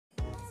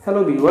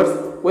Hello viewers,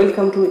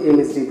 welcome to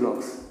MSD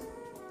blogs.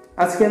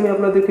 আজকে আমি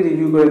আপনাদেরকে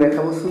রিভিউ করে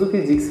দেখাবো Suzuki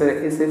Gixxer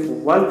SF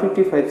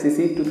 155cc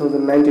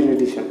 2019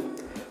 addition.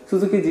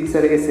 Suzuki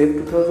Gixxer SF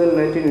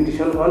 2019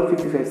 addition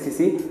 155cc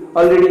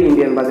already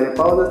Indian বাজারে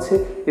পাওয়া যাচ্ছে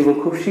এবং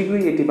খুব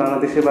শীঘ্রই এটি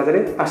বাংলাদেশের বাজারে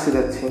আসতে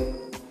যাচ্ছে।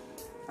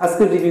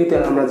 আজকের রিভিউতে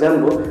আমরা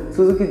জানবো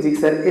সুজুকি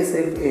জিক্সার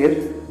SF এর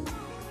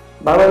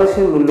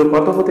বাংলাদেশের মূল্য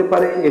কত হতে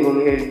পারে এবং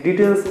এর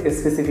ডিটেলস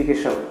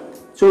স্পেসিফিকেশন।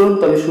 চলুন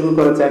তবে শুরু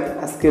করা যাক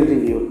আজকের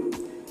review.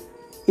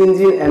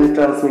 Engine and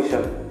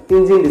transmission.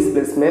 Engine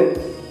displacement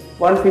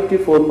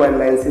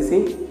 154.9cc,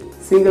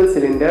 single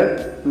cylinder,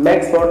 max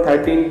power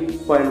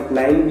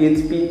 13.9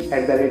 bhp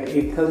at the rate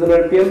 8000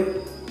 rpm,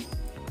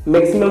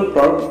 maximum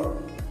torque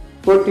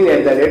 14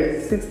 at the rate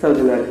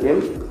 6000 rpm,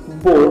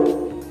 bore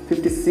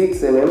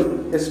 56 mm,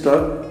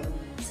 stroke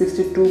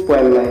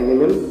 62.9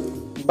 mm,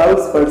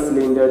 bulbs per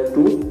cylinder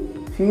 2,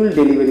 fuel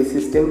delivery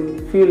system,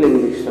 fuel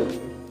injection,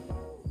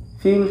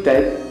 fuel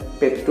type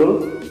petrol,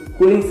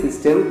 cooling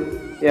system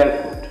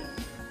air-cooled.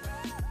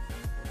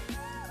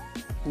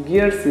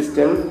 Gear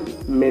system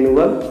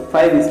manual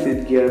 5-speed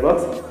gearbox,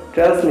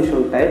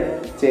 transmission type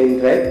chain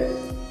drive,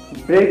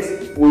 brakes,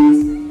 wheels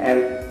and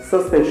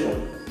suspension.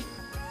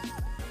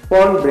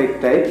 Front brake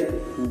type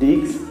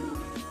discs,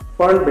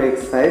 front brake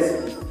size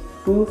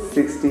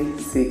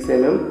 266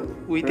 mm,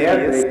 rear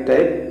brake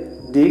type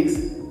discs,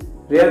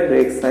 rear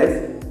brake size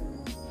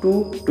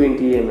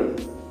 220 mm,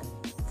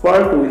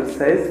 front wheel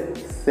size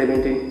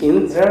 17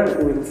 inch, rear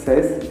wheel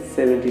size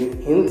 17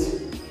 inch,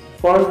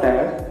 front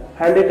tire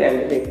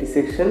 180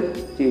 section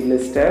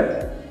tubeless tire,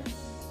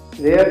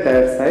 rear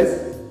tire size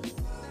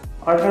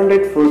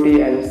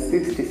 140 and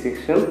 60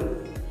 section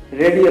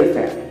radial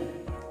tire,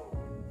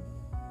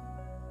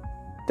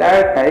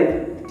 tire type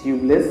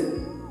tubeless,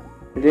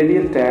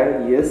 radial tire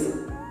yes,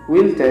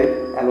 wheel type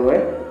alloy,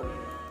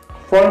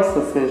 front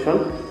suspension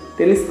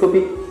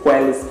telescopic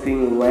coil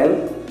spring wheel,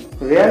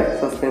 rear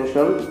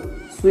suspension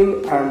swing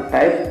arm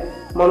type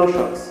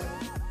monoshocks.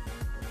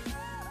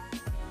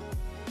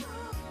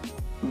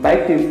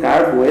 বাইকটির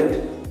curve wait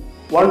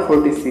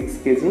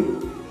 146 kg,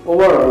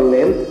 overall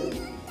length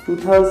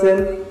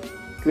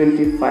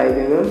 2025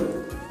 mm,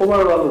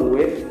 overall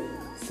wait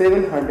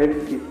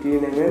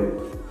 715 mm,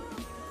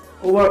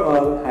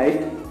 overall height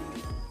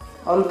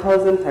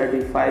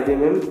 1035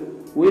 mm,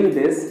 wheel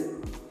base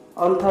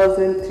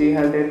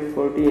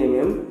 1340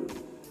 mm,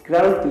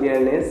 ground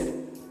clearness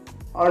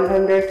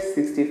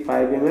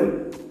 165 mm,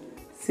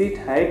 seat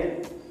height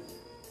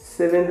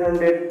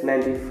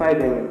 795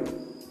 mm।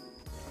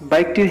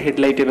 বাইকটির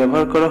হেডলাইটে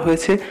ব্যবহার করা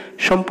হয়েছে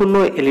সম্পূর্ণ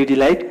LED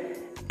light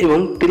এবং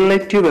টেল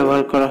লাইটটিও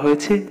ব্যবহার করা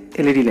হয়েছে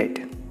এলইডি লাইট।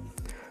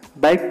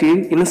 বাইকটির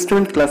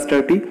ইনস্ট্রুমেন্ট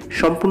ক্লাস্টারটি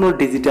সম্পূর্ণ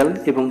ডিজিটাল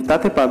এবং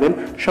তাতে পাবেন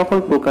সকল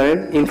প্রকারের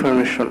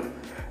ইনফরমেশন।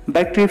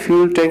 বাইকটির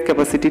ফিউল ট্যাঙ্ক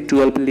ক্যাপাসিটি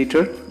 12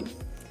 লিটার,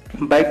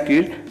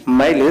 বাইকটির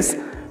মাইলেজ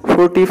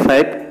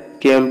 45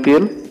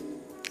 kmpl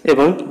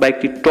এবং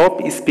বাইকটির টপ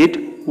স্পিড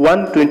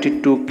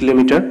 122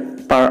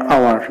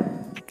 km/h।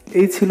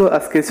 এই ছিল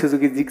আজকে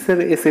Suzuki Gixxer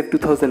SF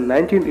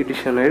 2019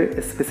 এডিশনের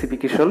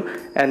specification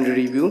and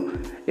review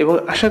এবং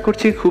আশা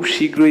করছি খুব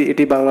শীঘ্রই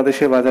এটি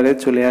বাংলাদেশের বাজারে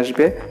চলে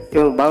আসবে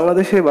এবং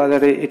বাংলাদেশের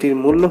বাজারে এটির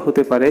মূল্য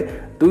হতে পারে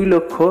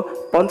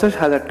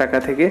 2,50,000 টাকা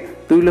থেকে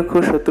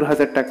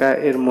 2,70,000 টাকা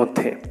এর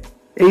মধ্যে।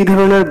 এই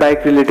ধরনের বাইক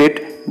রিলেটেড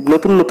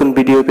নতুন নতুন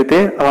ভিডিও পেতে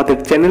আমাদের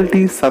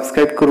চ্যানেলটি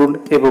সাবস্ক্রাইব করুন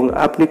এবং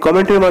আপনি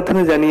কমেন্টের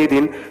মাধ্যমে জানিয়ে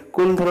দিন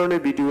কোন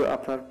ধরনের ভিডিও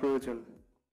আপনার প্রয়োজন।